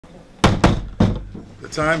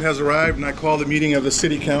time has arrived, and I call the meeting of the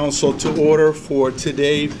City Council to order for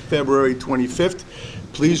today, February 25th.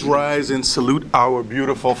 Please rise and salute our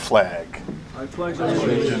beautiful flag. I pledge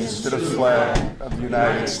allegiance to the flag of the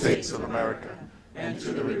United States of America and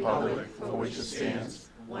to the republic for which it stands,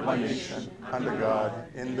 one nation, under God,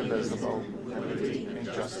 indivisible, with liberty and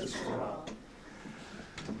justice for all.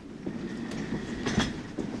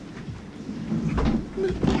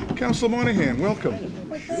 Councilor Monahan, welcome.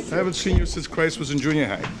 I haven't seen you since Christ was in junior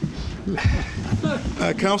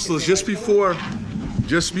high. Councilors, just before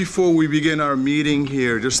we begin our meeting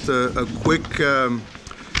here, just a quick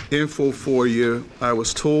info for you. I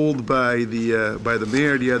was told by the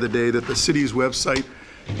mayor the other day that the city's website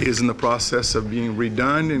is in the process of being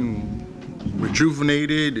redone and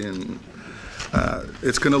rejuvenated, and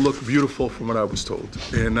it's going to look beautiful from what I was told.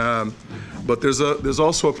 And but there's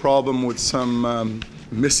also a problem with some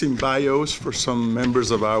missing bios for some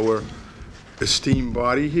members of our esteemed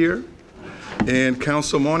body here. And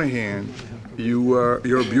Councilor Monahan, your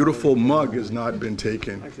beautiful mug has not been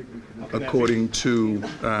taken, according to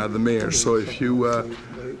the mayor. So if you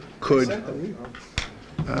could,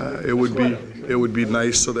 it would be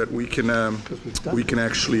nice so that we can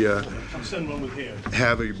actually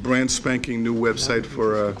have a brand spanking new website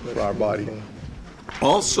for our body.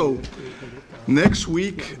 Also, next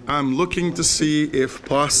week, I'm looking to see if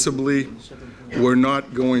possibly we're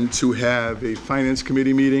not going to have a Finance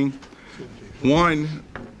Committee meeting. One,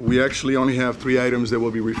 we actually only have 3 items that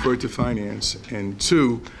will be referred to Finance, and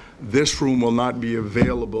 2, this room will not be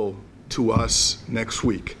available to us next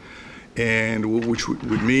week, and which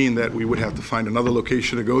would mean that we would have to find another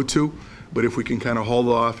location to go to. But if we can kind of hold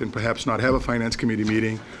off and perhaps not have a Finance Committee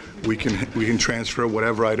meeting, we can transfer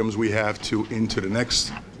whatever items we have to into the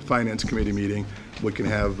next Finance Committee meeting. We can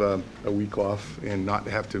have a week off and not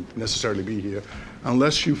have to necessarily be here,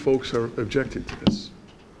 unless you folks are objecting to this.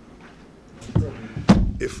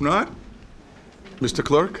 If not, Mr.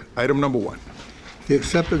 Clerk, item number 1. The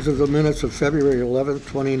acceptance of the minutes of February 11th,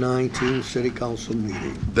 2019 City Council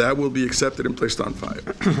meeting. That will be accepted and placed on file.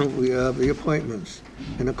 We have the appointments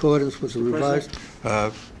in accordance with the revised.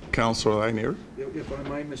 Councilor Inier. If I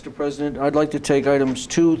might, Mr. President, I'd like to take items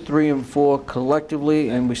 2, 3, and 4 collectively,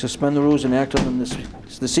 and we suspend the rules and act on them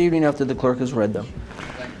this evening after the clerk has read them.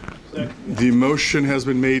 The motion has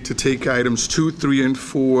been made to take items 2, 3, and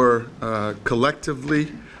 4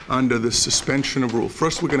 collectively under the suspension of rule.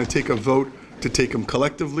 First, we're going to take a vote to take them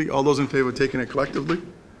collectively. All those in favor of taking it collectively?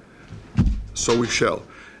 So we shall.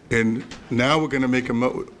 And now we're going to make you're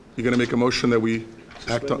going to make a motion that we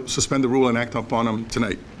suspend the rule and act upon them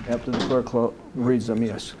tonight. After the clerk reads them,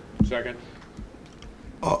 yes. Second.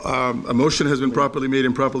 A motion has been properly made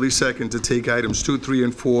and properly seconded to take items 2, 3,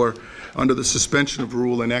 and 4 under the suspension of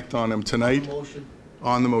rule and act on them tonight.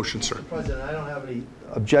 On the motion, sir. Mr. President, I don't have any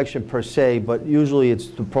objection per se, but usually it's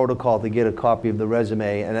the protocol to get a copy of the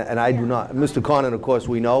resume, and I do not. Mr. Conan, of course,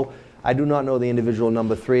 we know. I do not know the individual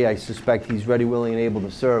number 3. I suspect he's ready, willing, and able to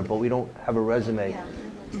serve, but we don't have a resume.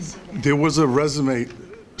 There was a resume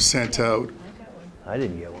sent out. I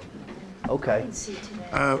didn't get one. Okay.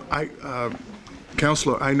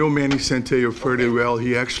 Councilor, I know Manny Centello fairly well.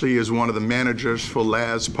 He actually is one of the managers for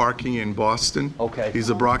Laz Parking in Boston. Okay. He's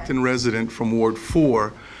a Brockton resident from Ward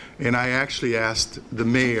 4, and I actually asked the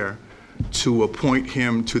mayor to appoint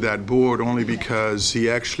him to that board only because he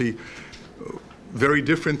actually, very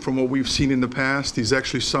different from what we've seen in the past, he's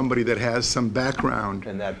actually somebody that has some background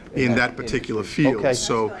in that particular field. Okay.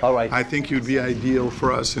 So all right. I think he'd be ideal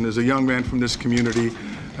for us, and as a young man from this community,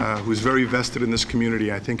 who's very vested in this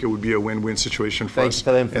community, I think it would be a win-win situation for us.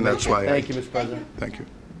 And that's why. Thank you, Mr. President. Thank you.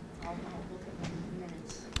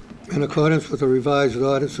 In accordance with the revised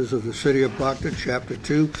ordinances of the City of Brockton, Chapter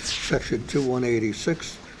 2, Section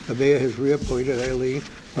 2186, the mayor has reappointed Aileen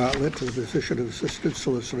Bartlett to the position of Assistant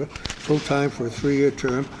Solicitor, full-time for a 3-year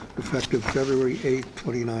term, effective February 8,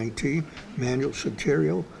 2019. Manuel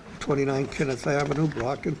Centerio, 29 Kenneth Avenue,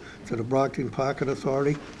 Brockton, to the Brockton Parking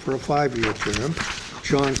Authority for a 5-year term.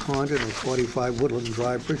 John Condon of 45 Woodland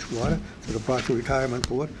Drive, Bridgewater, to the Brockton Retirement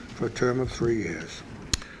Board for a term of 3 years.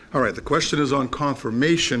 All right, the question is on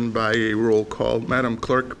confirmation by a roll call. Madam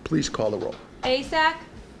Clerk, please call the roll. Asak?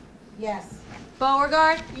 Yes.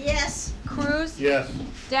 Beauregard? Yes. Cruz? Yes.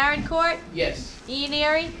 Darren Court? Yes.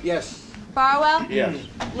 Ianieri? Yes. Barwell? Yes.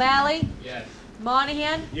 Lally? Yes.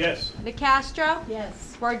 Monahan? Yes. Nicastro?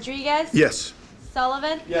 Yes. Rodriguez? Yes.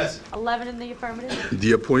 Sullivan? Yes. 11 in the affirmative.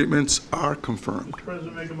 The appointments are confirmed.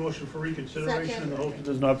 President, make a motion for reconsideration Second. in the hope it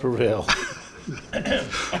does not prevail.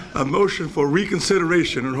 A motion for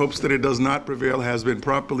reconsideration in hopes that it does not prevail has been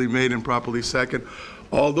properly made and properly seconded.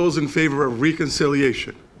 All those in favor of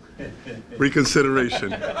reconciliation?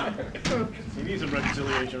 Reconsideration. He needs a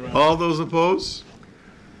reconciliation, right? All those opposed?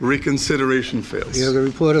 Reconsideration fails. We have the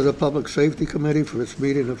report of the Public Safety Committee for its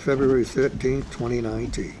meeting of February 13th,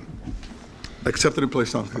 2019. Accepted and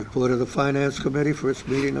placed on file. Report of the Finance Committee for its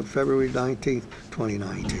meeting of February 19th,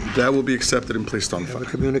 2019. That will be accepted and placed on We have a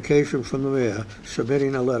file. communication from the mayor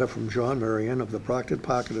submitting a letter from John Marion of the Brockton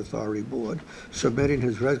Parking Authority Board, submitting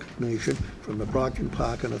his resignation from the Brockton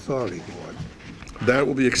Parking Authority Board. That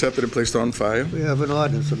will be accepted and placed on file. We have an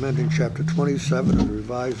ordinance amending Chapter 27 of the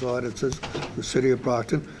revised ordinances of the City of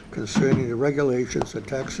Brockton concerning the regulations and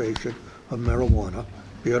taxation of marijuana,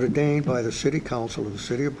 be ordained by the City Council of the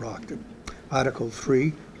City of Brockton. Article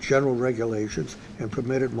 3, General Regulations and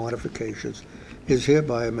Permitted Modifications, is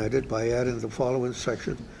hereby amended by adding the following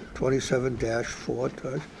section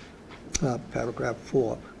 27-4, paragraph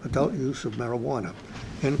 4, adult use of marijuana.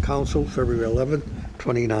 In council, February 11,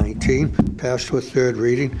 2019, passed to a third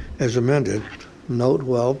reading as amended. Note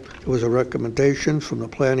well, there was a recommendation from the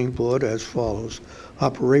planning board as follows.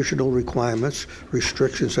 Operational requirements,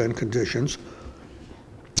 restrictions, and conditions.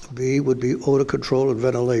 B would be odor control and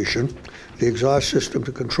ventilation. The exhaust system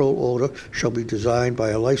to control odor shall be designed by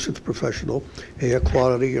a licensed professional air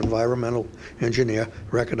quality environmental engineer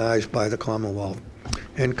recognized by the Commonwealth.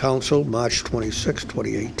 In council, March 26,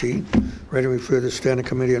 2018. Ready to refer to the Standing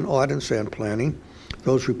Committee on Ordinance and Planning.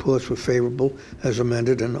 Those reports were favorable as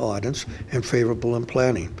amended in ordinance and favorable in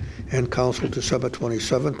planning. In council, December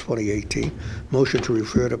 27, 2018. Motion to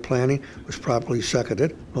refer to planning was properly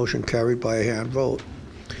seconded. Motion carried by a hand vote.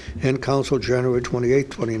 In council, January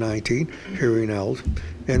 28, 2019, hearing held.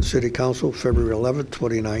 In City Council, February 11,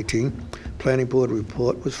 2019. Planning Board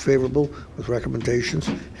report was favorable with recommendations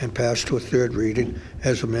and passed to a third reading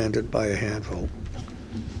as amended by a hand vote.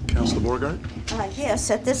 Councilor Beauregard?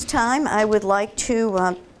 Yes, at this time, I would like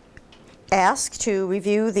to ask to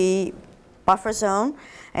review the buffer zone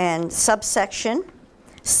and subsection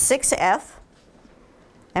 6F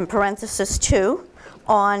and parenthesis 2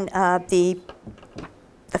 on the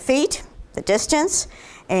feet, the distance,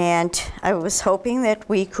 and I was hoping that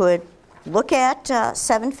we could look at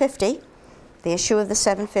 750, the issue of the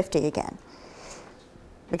 750 again.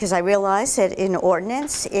 Because I realized that in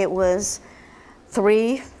ordinance it was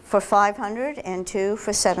 3 for 500 and 2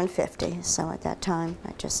 for 750. So at that time,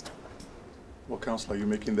 I just... Well, Councilor, are you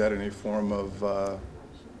making that in a form of...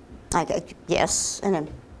 yes, an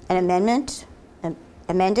amendment,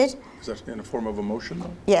 amended. Is that in a form of a motion,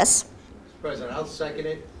 though? Yes. President, I'll second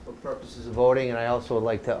it for purposes of voting, and I also would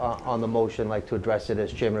like to, on the motion, like to address it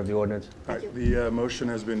as chairman of the ordinance. All right, the motion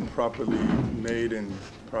has been properly made and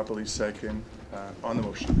properly seconded on the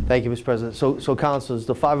motion. Thank you, Mr. President. So councilors,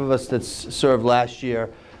 the 5 of us that served last year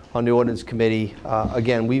on the ordinance committee,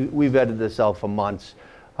 again, we vetted this out for months.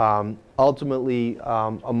 Ultimately,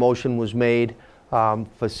 a motion was made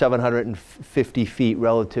for 750 feet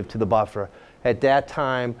relative to the buffer. At that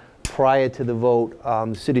time, prior to the vote,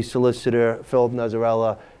 the city solicitor, Philip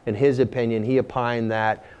Nazarella, in his opinion, he opined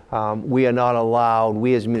that we are not allowed,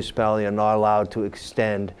 we as a municipality are not allowed to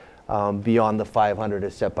extend beyond the 500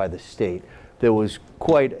 as set by the state. There was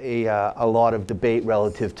quite a lot of debate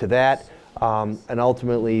relative to that, and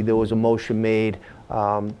ultimately there was a motion made,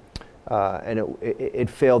 and it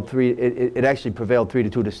failed it actually prevailed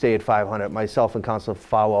 3-2 to stay at 500. Myself and Councilor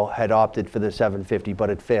Farwell had opted for the 750, but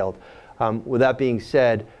it failed. With that being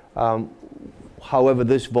said, however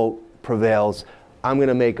this vote prevails, I'm going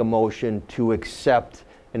to make a motion to accept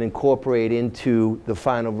and incorporate into the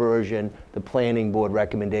final version the planning board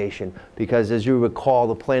recommendation, because as you recall,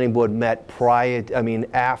 the planning board met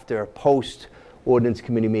after post ordinance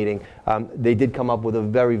committee meeting. They did come up with a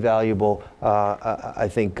very valuable I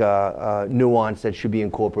think nuance that should be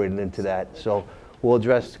incorporated into that. So we'll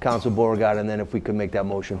address Councilor Beauregard, and then if we could make that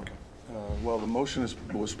motion. Well, the motion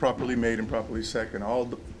was properly made and properly seconded.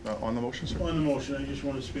 On the motion, sir? On the motion, I just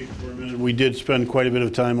want to speak for a minute. We did spend quite a bit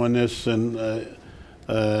of time on this, and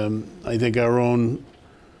I think our own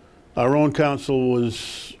council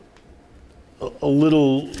was a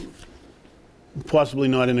little, possibly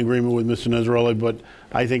not in agreement with Mr. Nazarelli, but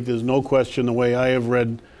I think there's no question, the way I have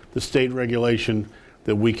read the state regulation,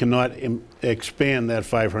 that we cannot expand that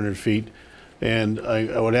 500 feet. And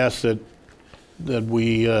I would ask that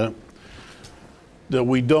we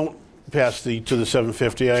don't pass to the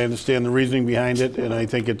 750. I understand the reasoning behind it, and I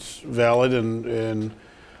think it's valid. And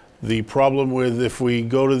the problem with if we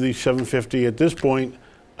go to the 750 at this point,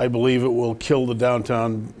 I believe it will kill the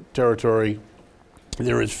downtown territory.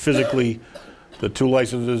 There is physically the 2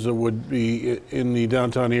 licenses that would be in the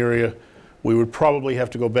downtown area. We would probably have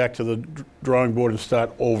to go back to the drawing board and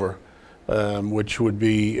start over. which would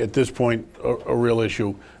be, at this point, a real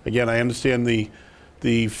issue. Again, I understand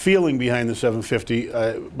the feeling behind the 750,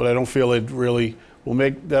 but I don't feel it really will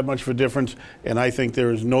make that much of a difference. And I think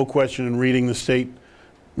there is no question in reading the state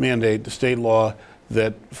mandate, the state law,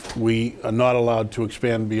 that we are not allowed to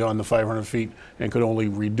expand beyond the 500 feet and could only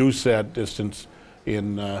reduce that distance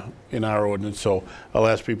in our ordinance. So I'll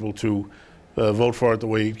ask people to vote for it the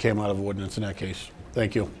way it came out of ordinance in that case.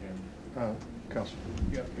 Thank you. Councilor.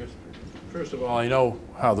 Yeah, yes. First of all, I know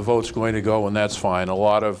how the vote's going to go, and that's fine. A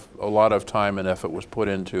lot of time and effort was put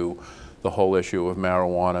into the whole issue of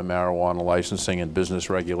marijuana licensing and business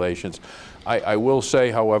regulations. I will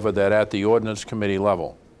say, however, that at the ordinance committee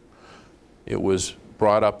level, it was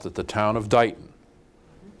brought up that the town of Dayton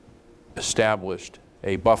established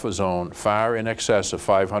a buffer zone far in excess of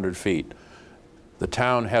 500 feet. The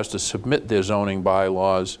town has to submit their zoning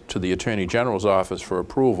bylaws to the Attorney General's office for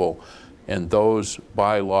approval, and those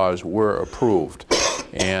bylaws were approved.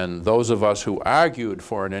 And those of us who argued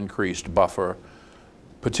for an increased buffer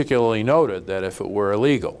particularly noted that if it were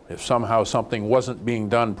illegal, if somehow something wasn't being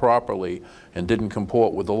done properly and didn't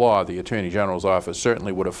comport with the law, the Attorney General's office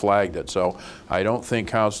certainly would have flagged it. So I don't think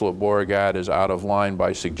Councilor Beauregard is out of line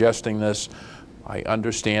by suggesting this. I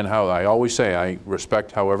understand how, I always say, I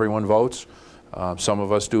respect how everyone votes. Some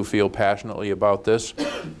of us do feel passionately about this,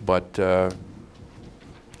 but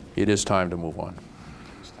it is time to move on.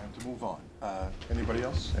 It's time to move on. Anybody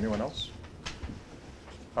else? Anyone else?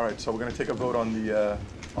 All right, so we're going to take a vote on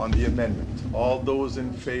the amendment. All those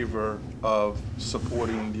in favor of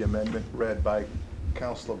supporting the amendment read by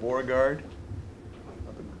Councilor Beauregard?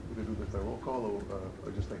 We do this by roll call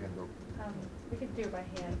or just a hand vote? We can do it by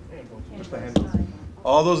hand. Just a hand vote.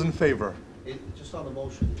 All those in favor? Just on the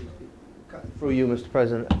motion. Through you, Mr.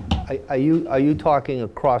 President, are you talking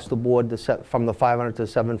across the board from the 500 to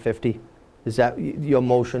 750? Is that your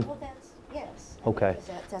motion? Well, that's, yes. Okay.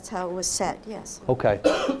 That's how it was set, yes. Okay.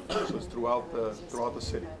 So it's throughout the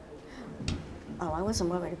city. Oh, I wasn't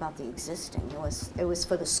worried about the existing. It was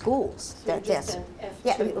for the schools. That's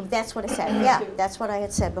what I said. Yeah, that's what I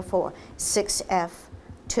had said before.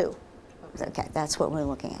 6F2. Okay, that's what we're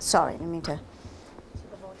looking at. Sorry, I didn't mean to.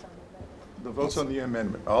 The vote's on the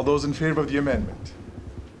amendment. All those in favor of the amendment?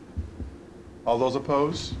 All those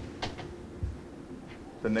opposed?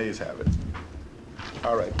 The nays have it.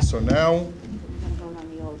 All right, so now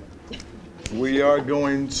we are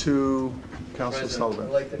going to Councilor Sullivan.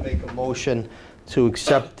 I'd like to make a motion to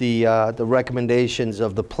accept the recommendations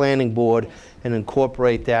of the planning board and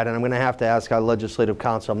incorporate that. And I'm going to have to ask our legislative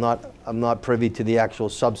counsel. I'm not privy to the actual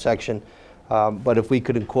subsection, but if we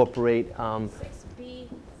could incorporate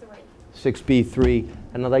 6B3,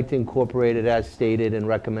 and I'd like to incorporate it as stated and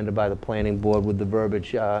recommended by the planning board with the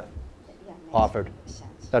verbiage offered.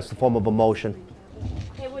 That's the form of a motion.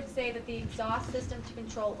 It would say that the exhaust system to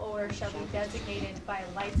control odor shall be designated by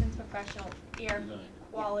a licensed professional air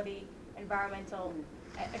quality environmental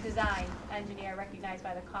design engineer recognized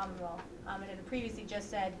by the Commonwealth. And it previously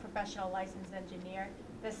just said professional licensed engineer.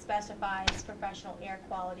 This specifies professional air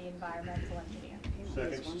quality environmental engineer.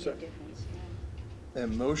 Second. A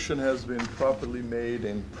motion has been properly made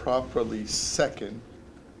and properly second.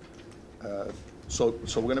 So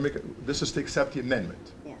we're going to make this is to accept the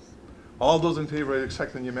amendment. Yes. All those in favor of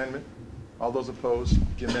accepting the amendment? All those opposed?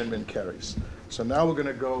 The amendment carries. So now we're going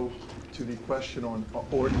to go to the question on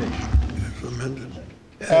ordination. As amended.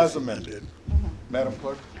 As amended. Madam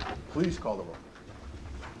Clerk, please call the roll.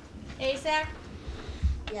 Asak?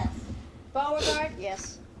 Yes. Beauregard?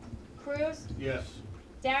 Yes. Cruz? Yes.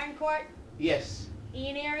 Darencourt? Yes.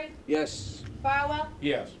 Ianieri? Yes. Farwell?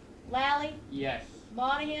 Yes. Lally? Yes.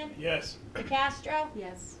 Monahan? Yes. DeCastro?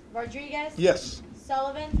 Yes. Rodriguez? Yes.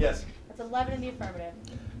 Sullivan? Yes. That's 11 in the affirmative.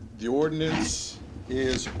 The ordinance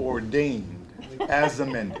is ordained as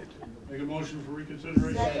amended. Make a motion for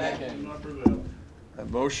reconsideration. Second. Not prevail. A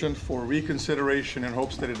motion for reconsideration in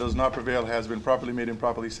hopes that it does not prevail has been properly made and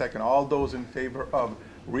properly seconded. All those in favor of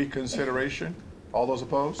reconsideration? All those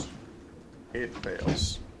opposed? It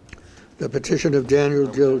fails. The petition of Daniel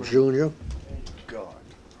Gill Jr. God.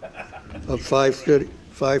 of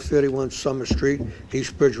 531 Summer Street,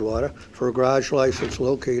 East Bridgewater, for a garage license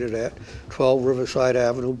located at 12 Riverside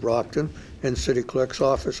Avenue, Brockton, in City Clerk's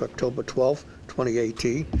office, October 12,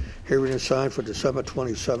 2018. Hearing is signed for December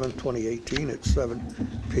 27, 2018 at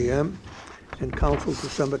 7 p.m. And council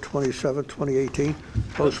December 27, 2018,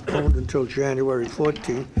 postponed until January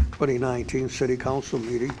 14, 2019, City Council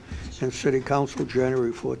meeting, and City Council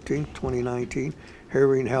January 14, 2019,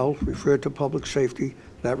 hearing held, referred to Public Safety.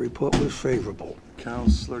 That report was favorable.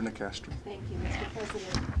 Councilor Nicastro. Thank you, Mr.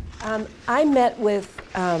 President. I met with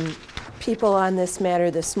people on this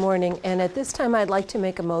matter this morning, and at this time, I'd like to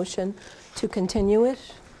make a motion to continue it.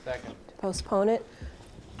 Second. To postpone it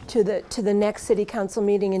to the next city council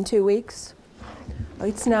meeting in 2 weeks. Oh,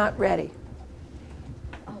 it's not ready.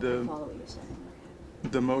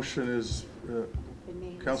 The motion is,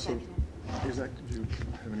 Council, Isaac, do you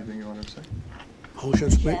have anything you want to say?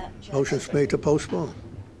 Motion's made to postpone.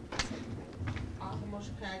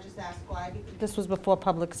 Can I just ask why? This was before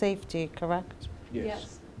public safety, correct?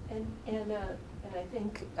 Yes. And I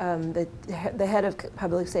think the head of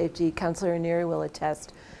public safety, Councilor Neary, will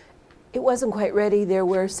attest. It wasn't quite ready. There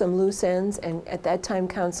were some loose ends, and at that time,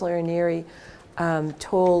 Councilor Neary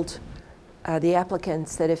told the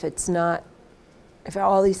applicants that if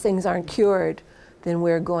all these things aren't cured, then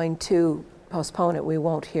we're going to postpone it. We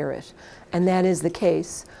won't hear it. And that is the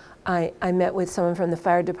case. I met with someone from the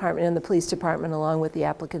fire department and the police department along with the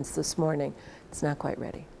applicants this morning. It's not quite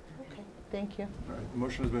ready. Okay, thank you. All right, the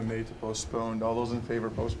motion has been made to postpone. All those in favor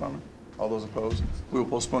of postponement? All those opposed? We will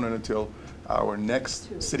postpone it until our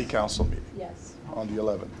next city council meeting. Yes. On the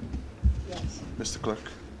 11th. Yes. Mr. Clerk.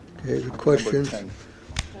 Okay, the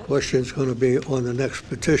question's going to be on the next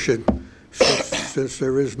petition. Since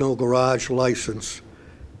there is no garage license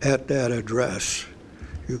at that address,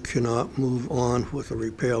 you cannot move on with a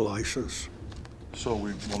repair license. So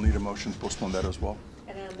we will need a motion to postpone that as well.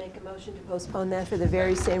 And I'll make a motion to postpone that for the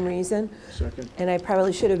very same reason. Second. And I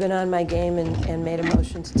probably should have been on my game and made a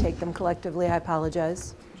motion to take them collectively. I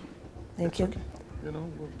apologize. Thank you. Okay. You know,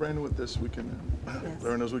 we're brand new with this. We can Yes.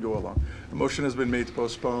 learn as we go along. A motion has been made to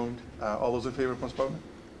postpone. All those in favor of postponement?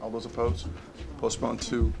 All those opposed? Postpone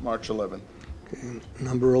to March 11th. Okay,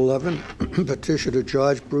 number 11, petition to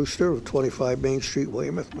George Brewster of 25 Main Street,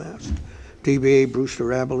 Weymouth, Mass. DBA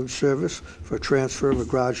Brewster Ambulance Service for transfer of a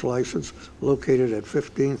garage license located at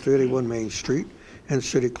 1531 Main Street and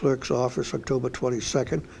City Clerk's Office, October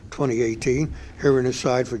 22nd, 2018. Hearing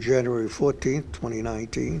aside for January 14th,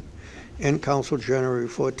 2019. And Council, January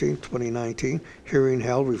 14th, 2019. Hearing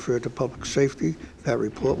held, referred to Public Safety. That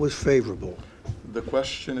report was favorable. The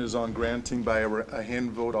question is on granting by a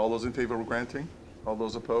hand vote. All those in favor of granting? All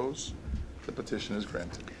those opposed? The petition is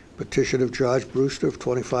granted. Petition of George Brewster of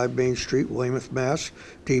 25 Main Street, Weymouth, Mass.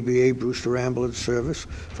 DBA Brewster Ambulance Service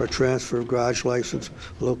for transfer of garage license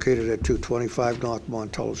located at 225 North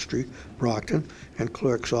Montello Street, Brockton, and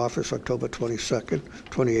Clerk's Office, October 22nd,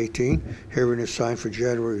 2018. Hearing is signed for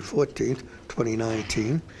January 14th,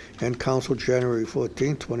 2019. And Council, January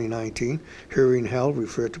 14th, 2019. Hearing held,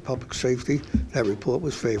 referred to Public Safety. That report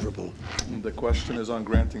was favorable. The question is on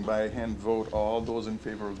granting by a hand vote. All those in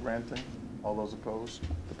favor of granting? All those opposed?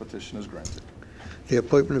 The petition is granted. The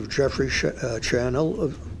appointment of Jeffrey Chanel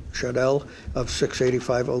of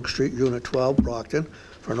 685 Oak Street, Unit 12, Brockton,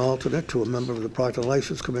 for an alternate to a member of the Brockton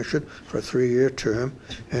License Commission for a 3-year term,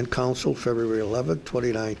 and Council, February 11,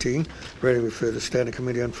 2019. Ready to refer to Standing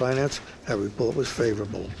Committee on Finance. That report was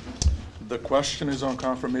favorable. The question is on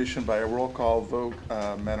confirmation by a roll call vote.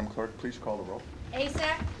 Madam Clerk, please call the roll.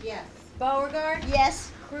 Asak? Yes. Beauregard?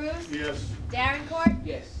 Yes. Cruz? Yes. Darencourt?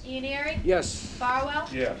 Yes. Ianieri? Yes. Farwell?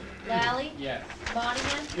 Yes. Lally? Yes.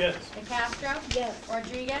 Monahan? Yes. DeCastro? Yes.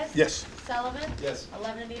 Rodriguez? Yes. Sullivan? Yes.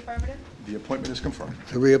 11 in the affirmative. The appointment is confirmed.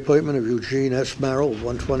 The reappointment of Eugene S. Merrill,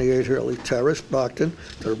 128 Hurley Terrace, Brockton,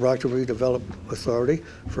 to the Brockton Redevelopment Authority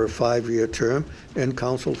for a 5-year term, and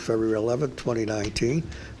Council, February 11, 2019.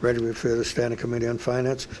 Ready to refer to the Standing Committee on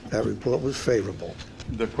Finance. That report was favorable.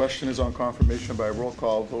 The question is on confirmation by a roll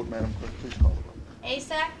call vote. Madam Clerk, please call the roll.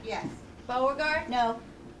 Asak? Yes. Beauregard? No.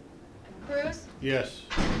 Cruz? Yes.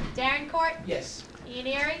 Darencourt? Yes.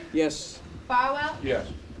 Ianieri? Yes. Farwell? Yes.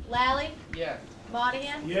 Lally? Yes.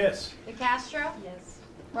 Monahan? Yes. DeCastro? Yes.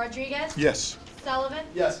 Rodriguez? Yes. Sullivan?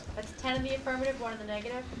 Yes. That's 10 in the affirmative, 1 in the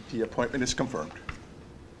negative. The appointment is confirmed.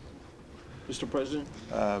 Mr. President?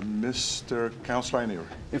 Mr. Councilor Ianieri.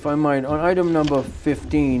 If I might, on item number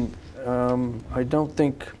 15, I don't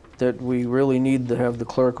think that we really need to have the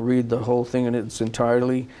clerk read the whole thing in its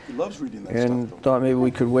entirety, He loves reading that and stuff, though. thought maybe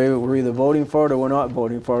we could waive it. We're either voting for it or we're not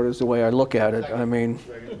voting for it, is the way I look at it. I mean,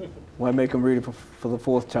 why make them read it for the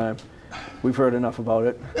 4th time? We've heard enough about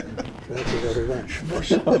it. Thank you very much.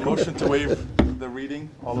 Motion to waive the reading.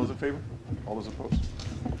 All those in favor? All those opposed?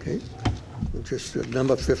 Okay. Just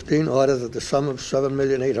number 15, order that the sum of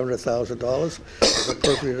 $7,800,000 is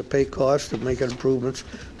appropriate to pay costs to make improvements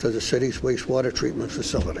to the city's wastewater treatment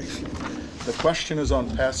facilities. The question is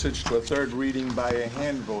on passage to a 3rd reading by a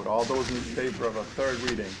hand vote. All those in favor of a 3rd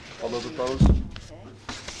reading? All those opposed?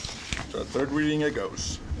 To a 3rd reading it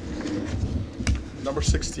goes. Number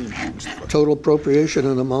 16, Mr. Clerk. Total appropriation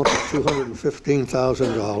in the amount of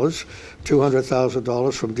 $215,000,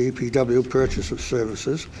 $200,000 from DPW purchase of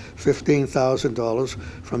services, $15,000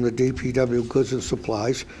 from the DPW goods and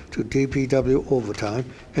supplies to DPW overtime,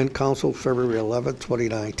 and council February 11,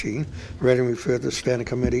 2019. Read and referred to the Standing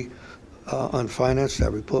Committee on Finance.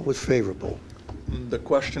 That report was favorable. The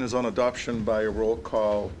question is on adoption by a roll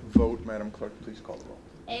call vote. Madam Clerk, please call the roll.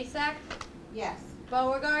 Asak? Yes.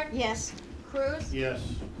 Beauregard? Yes. Cruz? Yes.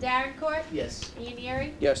 Darrencourt? Yes.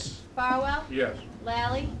 Ianieri? Yes. Farwell? Yes.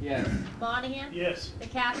 Lally? Yes. Monahan? Yes.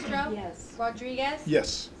 DeCastro? Yes. Rodriguez?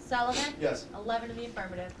 Yes, Sullivan? Yes. 11 in the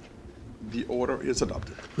affirmative. the order is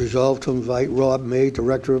adopted. Resolved to invite Rob May,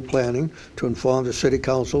 Director of Planning, to inform the City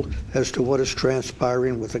Council as to what is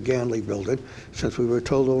transpiring with the Ganley Building, since we were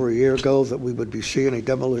told over a year ago that we would be seeing a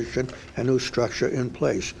demolition and new structure in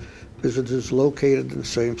place. Visitors located in the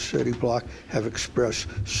same city block have expressed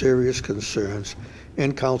serious concerns.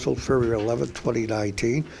 In Council, February 11,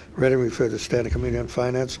 2019. Read and referred to Standing Committee on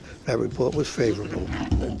Finance. That report was favorable.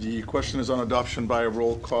 The question is on adoption by a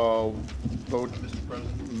roll call vote. Mr.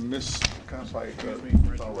 President, Miss Council, excuse me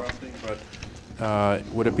for interrupting, but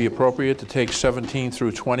Would it be appropriate to take 17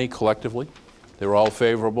 through 20 collectively? They're all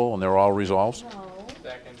favorable and they're all resolved? No.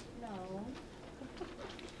 Second. No.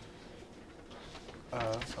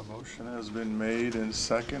 A motion has been made and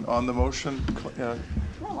second. On the motion,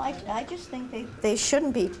 No, I just think they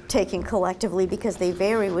shouldn't be taken collectively because they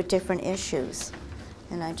vary with different issues.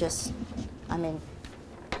 And I mean,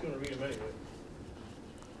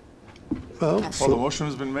 Well, Yes. well, the motion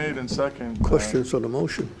has been made and second. questions on the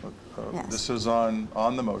motion? Yes. This is on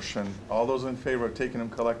the motion. All those in favor of taking them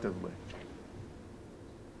collectively?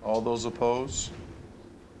 All those opposed?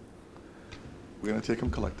 We're going to take them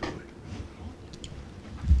collectively.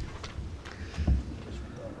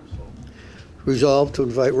 Resolved to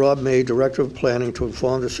invite Rob May, Director of Planning, to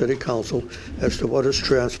inform the City Council as to what is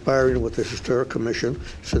transpiring with the Historic Commission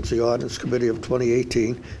since the Ordinance Committee of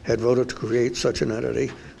 2018 had voted to create such an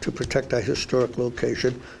entity to protect a historic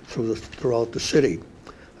location throughout the city.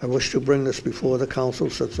 I wish to bring this before the Council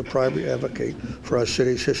since the primary advocate for our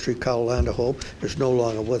city's history, Carl Landerholm, is no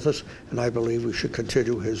longer with us, and I believe we should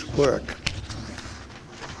continue his work.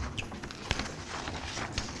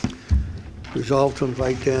 Resolved to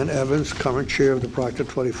invite Dan Evans, current chair of the Brockton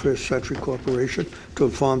 21st Century Corporation, to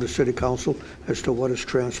inform the City Council as to what is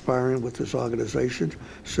transpiring with this organization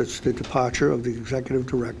since the departure of the Executive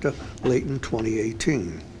Director late in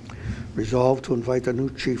 2018. Resolved to invite the new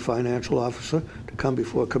Chief Financial Officer to come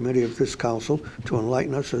before a committee of this Council to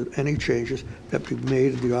enlighten us on any changes that be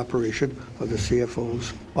made in the operation of the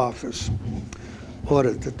CFO's office.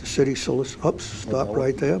 Ordered that the city solicitor, oops, stop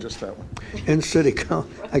right there. Just that one. In City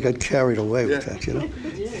Council, I got carried away with Yeah. that, you know.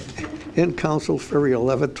 In Council, February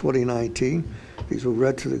 11, 2019. These were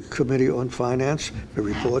read to the Committee on Finance. The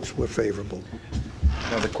reports were favorable.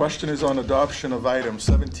 Now, the question is on adoption of items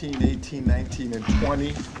 17, 18, 19, and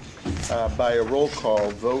 20 by a roll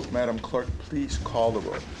call vote. Madam Clerk, please call the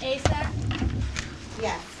roll. Asak?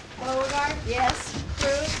 Yes. Beauregard? Yes.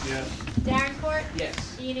 Cruz? yes. Darrencourt? Yes.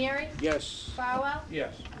 Ianieri? Yes. Farwell?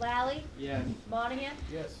 Yes. Lally? Yes. Monahan?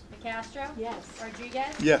 Yes. DeCastro? Yes. Rodriguez?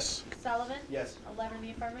 Yes, Sullivan? Yes. 11 in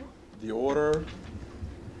the affirmative. the order,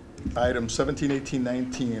 items 17, 18,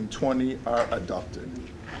 19, and 20 are adopted.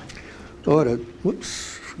 Ordered,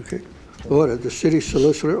 whoops, okay. Ordered, the city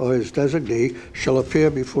solicitor or his designee shall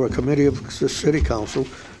appear before a committee of the City Council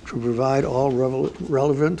to provide all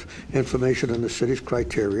relevant information on the city's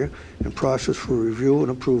criteria and process for review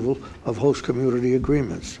and approval of host community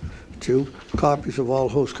agreements. 2, copies of all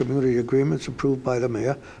host community agreements approved by the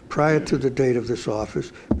mayor prior to the date of this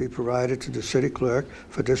office be provided to the city clerk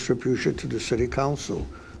for distribution to the City Council.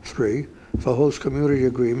 3, for host community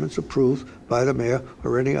agreements approved by the mayor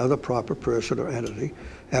or any other proper person or entity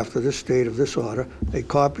after this date of this order, a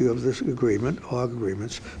copy of this agreement or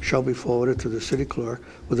agreements shall be forwarded to the city clerk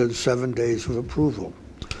within 7 days of approval.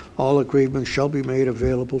 All agreements shall be made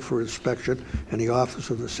available for inspection in the office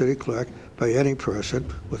of the city clerk by any person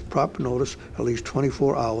with proper notice at least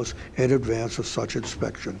 24 hours in advance of such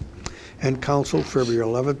inspection. And Council, February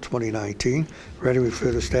 11, 2019. Ready to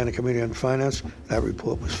refer to Standing Committee on Finance. That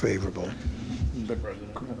report was favorable.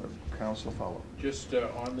 Council follow. Just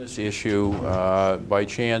on this issue, by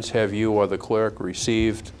chance, have you or the clerk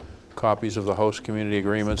received copies of the host community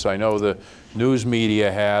agreements? I know the news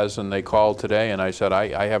media has, and they called today, and I said,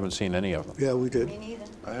 I haven't seen any of them. Yeah, we did. Me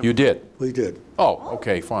neither. You did? We did. Oh,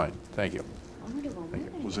 okay, fine. Thank you. I wonder what we're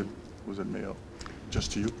gonna Was it mailed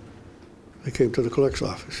just to you? They came to the clerk's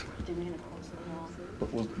office. do. We're gonna close the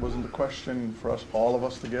But wasn't the question for us, all of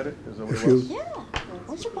us to get it? Is that what If it was? Yeah,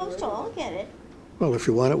 we're supposed to all get it. Well, if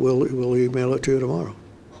you want it, we'll email it to you tomorrow.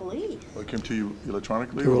 Please. It came to you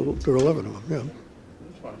electronically? There are 11 of them, yeah.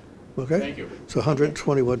 That's fine. Okay? Thank you. It's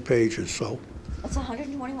 121 pages, so, That's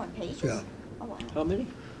 121 pages? yeah. Oh, wow. How many?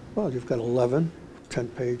 Well, you've got 11, 10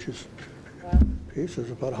 pages.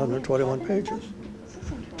 Pieces, about 121 pages. This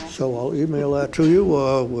is interesting. So I'll email that to you,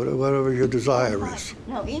 or whatever your desire is.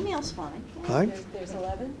 No, email's fine. Yeah. Right? There's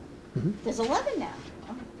 11? There's 11 now.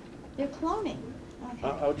 Oh, they're cloning. Okay.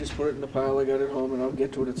 I'll just put it in the pile I got at home, and I'll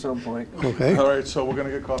get to it at some point. Okay? All right, so we're going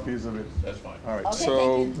to get copies of it. That's fine. All right, Okay,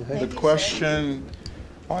 so thank you. Thank the you, sir. question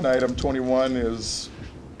on item 21 is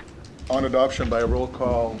on adoption by a roll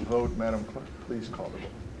call vote. Madam Clerk, please call the roll.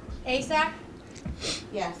 Asak?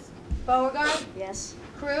 Yes. Beauregard? Yes.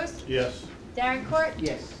 Cruz? Yes. Darren Court?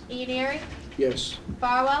 Yes. Ianieri? Yes.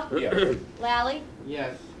 Farwell? Yes. Lally?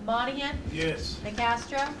 Yes. Monahan? Yes.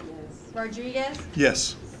 Nacastro? Yes. Rodriguez?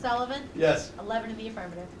 Yes, Sullivan? Yes. 11 in the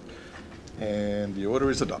affirmative. and the order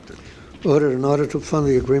is adopted. Ordered in order to fund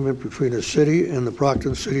the agreement between the city and the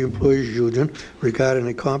Brockton City Employees Union regarding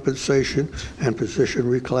a compensation and position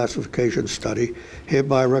reclassification study,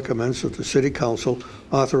 hereby recommends that the City Council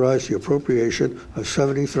authorize the appropriation of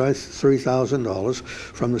 $73,000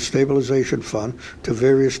 from the stabilization fund to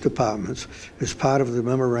various departments as part of the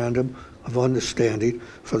memorandum of understanding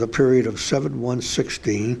for the period of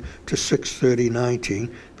 7/1/16 to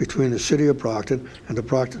 6/30/19 between the City of Brockton and the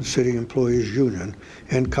Brockton City Employees Union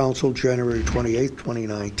and Council January 28,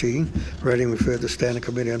 2019. Reading referred to Standing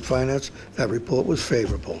Committee on Finance. That report was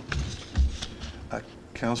favorable.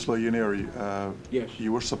 Councilor Ianieri, Yes.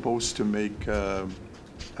 you were supposed to make an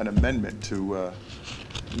amendment to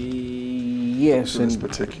Yes, this and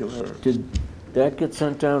particular. did that get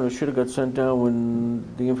sent down, or should have got sent down when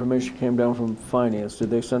the information came down from finance? Did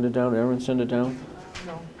they send it down? Erin send it down?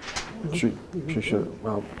 No. She should,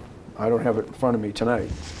 well, I don't have it in front of me tonight,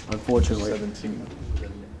 unfortunately. 17.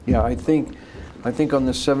 Yeah, I think on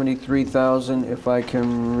the 73,000, if I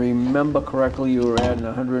can remember correctly, you were adding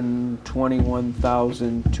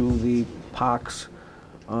 121,000 to the Parks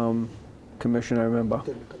Commission, I remember.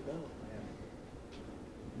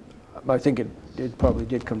 I think it probably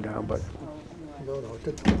did come down, but No, it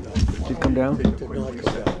didn't come down. did it come down? It did not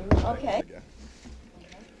come down. Okay.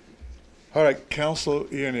 All right, Councilor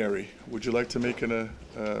Ianieri, would you like to make a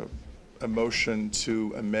motion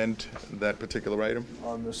to amend that particular item?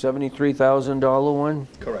 On the $73,000 one,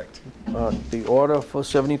 Correct. the order for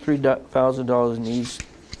 $73,000 needs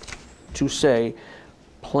to say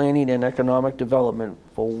Planning and Economic Development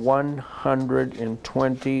for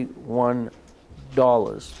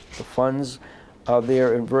 $121. The funds are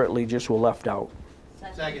there inadvertently, just were left out.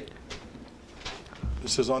 Second.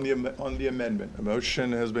 This is on the amendment. A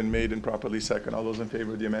motion has been made and properly second. All those in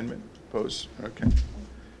favor of the amendment? Opposed? Okay.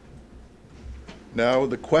 Now,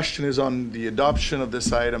 the question is on the adoption of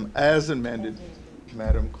this item as amended.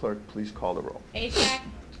 Madam Clerk, please call the roll. Asak?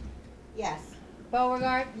 Yes.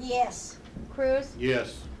 Beauregard? Yes. Cruz?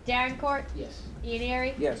 Yes. Darren Court? Yes.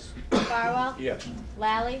 Ianieri? Yes. Farwell? Yes.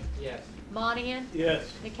 Lally? Yes. Monahan?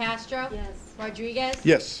 Yes. Nacastro? Yes. Rodriguez?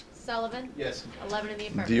 Yes, Sullivan? Yes. 11 in the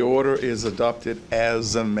affirmative. the order is adopted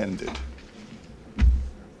as amended.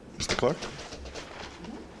 Mr. Clerk?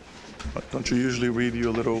 Don't you usually read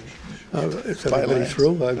your little... Is everybody Bylaws.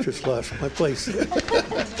 through? I've just lost my place.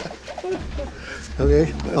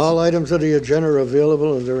 Okay, all items of the agenda are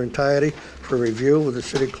available in their entirety for review with the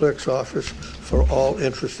city clerk's office for all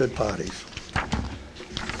interested parties.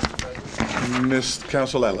 Ms.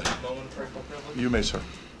 Council Lally, Moment of personal privilege. you may, sir.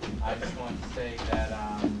 I just want to say that,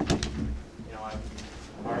 I've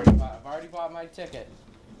already bought my ticket.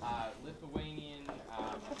 Lithuanian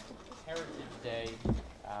Heritage Day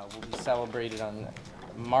will be celebrated on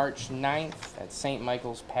March 9th at St.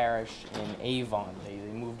 Michael's Parish in Avon. They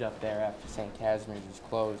moved up there after St. Casimir's was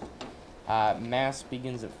closed. Mass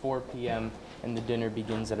begins at 4 p.m. and the dinner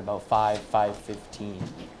begins at about 5:15.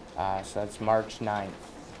 So that's March 9th.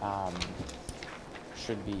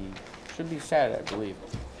 Should be Saturday, I believe.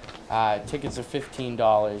 Tickets are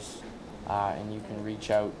 $15, and you can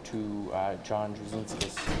reach out to John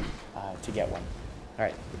Drzezinskis to get one. All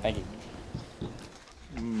right, thank you.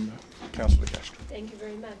 Councilor Castro. Thank you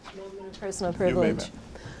very much. Moment of personal You may, privilege. ma'am.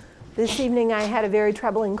 This evening, I had a very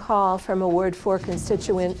troubling call from a Ward 4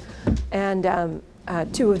 constituent, and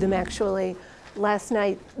two of them actually. Last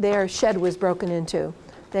night, their shed was broken into.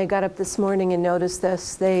 They got up this morning and noticed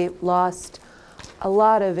this. They lost a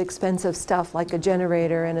lot of expensive stuff, like a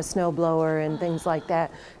generator and a snow blower and things like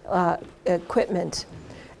that, equipment.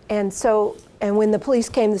 And when the police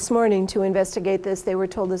came this morning to investigate this, they were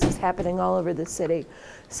told this is happening all over the city.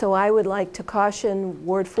 So I would like to caution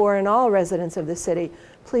Ward 4 and all residents of the city,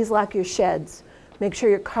 please lock your sheds. make sure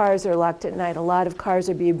your cars are locked at night. A lot of cars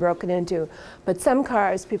are being broken into, but some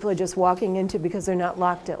cars people are just walking into because they're not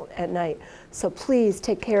locked at night. So please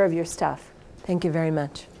take care of your stuff. Thank you very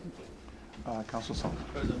much. Council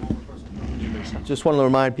Sullivan. Just want to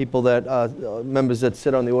remind people that members that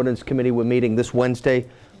sit on the ordinance committee, we're meeting this Wednesday,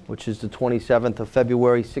 which is the 27th of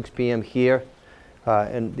February, 6 p.m. here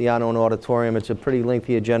in the Arnone Auditorium. It's a pretty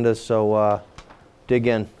lengthy agenda, so dig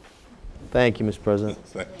in. Thank you, Mr. President.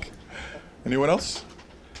 Thank you. Anyone else?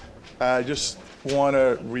 I just want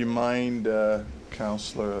to remind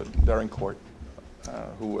Councilor Darencourt,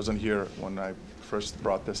 who wasn't here when I first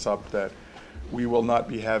brought this up, that we will not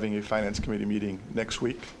be having a Finance Committee meeting next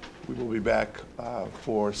week. We will be back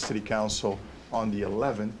for City Council on the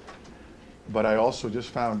 11th. But I also just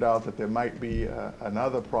found out that there might be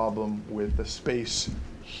another problem with the space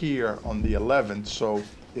here on the 11th. So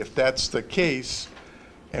if that's the case,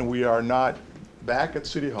 and we are not back at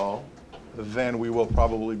City Hall, then we will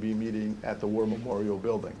probably be meeting at the War Memorial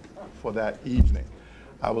Building for that evening.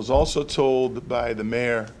 I was also told by the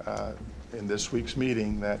mayor in this week's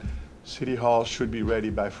meeting that City Hall should be ready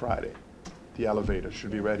by Friday. The elevator should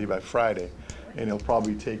be ready by Friday, and it'll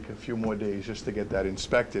probably take a few more days just to get that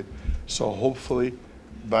inspected. So hopefully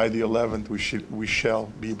by the 11th we shall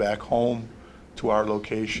be back home to our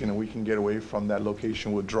location, and we can get away from that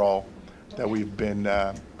location withdrawal that we've been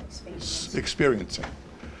experiencing.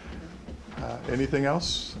 Anything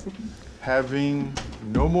else? Having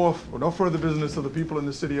no further business of the people in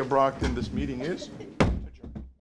the city of Brockton, this meeting is